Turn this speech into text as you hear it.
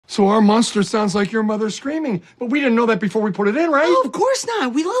So our monster sounds like your mother screaming, but we didn't know that before we put it in, right? Oh, of course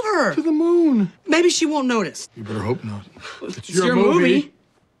not. We love her. To the moon. Maybe she won't notice. You better hope not. It's your movie.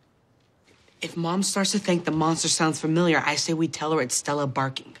 If Mom starts to think the monster sounds familiar, I say we tell her it's Stella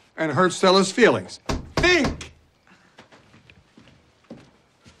barking. And hurt Stella's feelings. Think!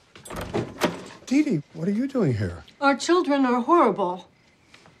 Dee Dee, what are you doing here? Our children are horrible.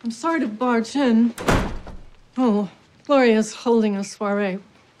 I'm sorry to barge in. Oh, Gloria's holding a soiree.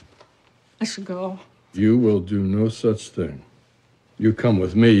 I should go. You will do no such thing. You come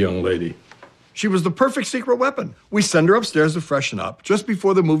with me, young lady. She was the perfect secret weapon. We send her upstairs to freshen up. Just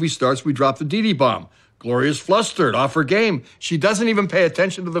before the movie starts, we drop the Dee Dee bomb. Gloria's flustered, off her game. She doesn't even pay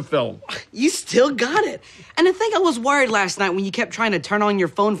attention to the film. You still got it. And I think I was worried last night when you kept trying to turn on your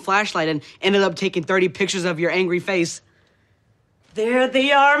phone flashlight and ended up taking 30 pictures of your angry face. There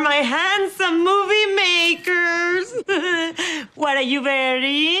they are, my handsome movie makers. What are you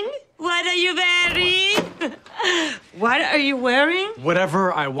wearing? What are you wearing? What are you wearing?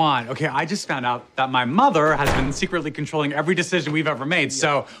 Whatever I want. Okay, I just found out that my mother has been secretly controlling every decision we've ever made,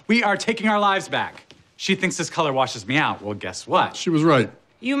 so we are taking our lives back. She thinks this color washes me out. Well, guess what? She was right.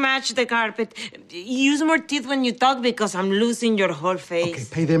 You match the carpet. Use more teeth when you talk because I'm losing your whole face. Okay,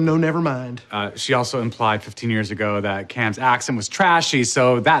 pay them no, never mind. She also implied 15 years ago that Cam's accent was trashy,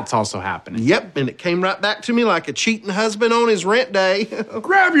 so that's also happening. Yep, and it came right back to me like a cheating husband on his rent day.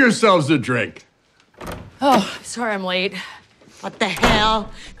 Grab yourselves a drink. Oh, sorry I'm late. What the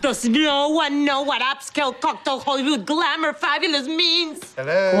hell? Does no one know what upscale cocktail Hollywood glamour fabulous means?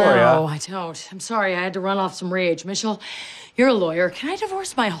 Hello. Gloria. No, I don't. I'm sorry, I had to run off some rage. Mitchell, you're a lawyer. Can I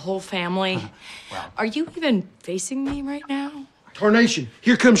divorce my whole family? Are you even facing me right now? Tarnation,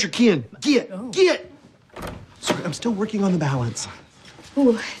 here comes your kin. Get! Sorry, I'm still working on the balance.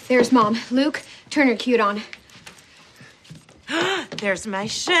 Ooh, there's Mom. Luke, turn your cute on. There's my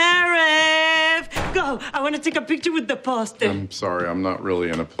sheriff. Go. I want to take a picture with the poster. I'm sorry, I'm not really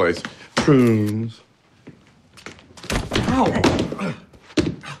in a place. Prunes. Ow.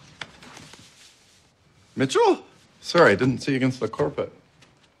 Mitchell? Sorry, I didn't see you against the carpet.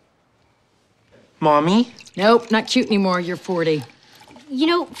 Mommy? Nope, not cute anymore. You're 40. You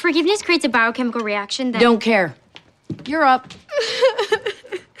know, forgiveness creates a biochemical reaction that... Don't care. You're up.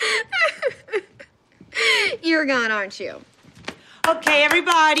 You're gone, aren't you? Okay,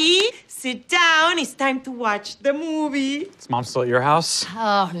 everybody, sit down. It's time to watch the movie. Is Mom still at your house?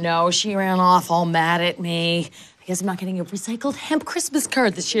 Oh, no, she ran off all mad at me. I guess I'm not getting a recycled hemp Christmas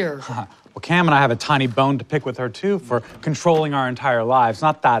card this year. Well, Cam and I have a tiny bone to pick with her, too, for controlling our entire lives.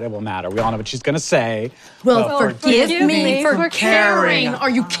 Not that it will matter. We all know what she's going to say. Well, forgive me for caring.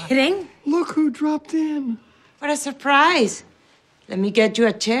 Are you kidding? Look who dropped in. What a surprise. Let me get you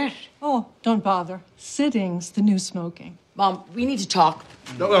a chair. Oh, don't bother. Sitting's the new smoking. Mom, we need to talk.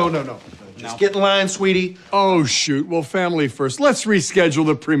 No. Just get in line, sweetie. Oh, shoot. Well, family first. Let's reschedule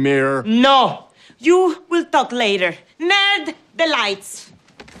the premiere. No. You will talk later. Ned, the lights.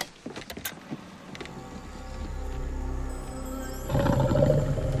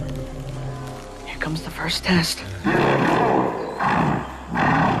 Here comes the first test.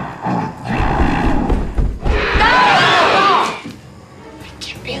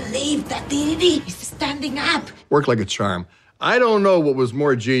 Believe that Dee Dee is standing up. Worked like a charm. I don't know what was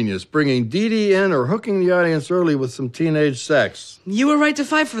more genius, bringing Dee Dee in or hooking the audience early with some teenage sex. You were right to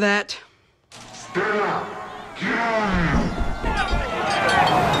fight for that.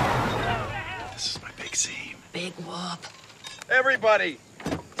 This is my big scene. Big whoop. Everybody,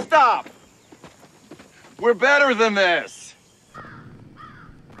 stop. We're better than this.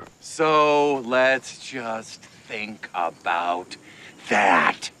 So let's just think about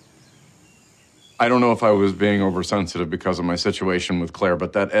that. I don't know if I was being oversensitive because of my situation with Claire,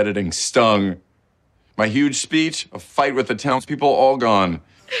 but that editing stung. My huge speech, a fight with the townspeople, all gone.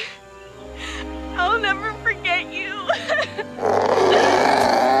 I'll never forget you.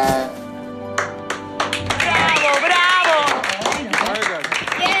 Bravo!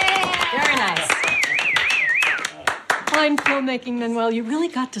 Very nice. Fine filmmaking, Manuel. You really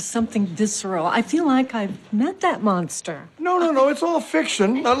got to something visceral. I feel like I've met that monster. No. It's all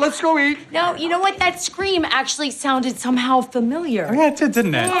fiction. Let's go eat. No, you know what? That scream actually sounded somehow familiar. Yeah, it did,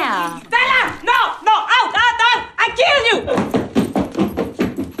 didn't it? Yeah. Stella! No! Out! I kill you!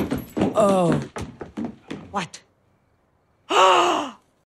 Oh. What?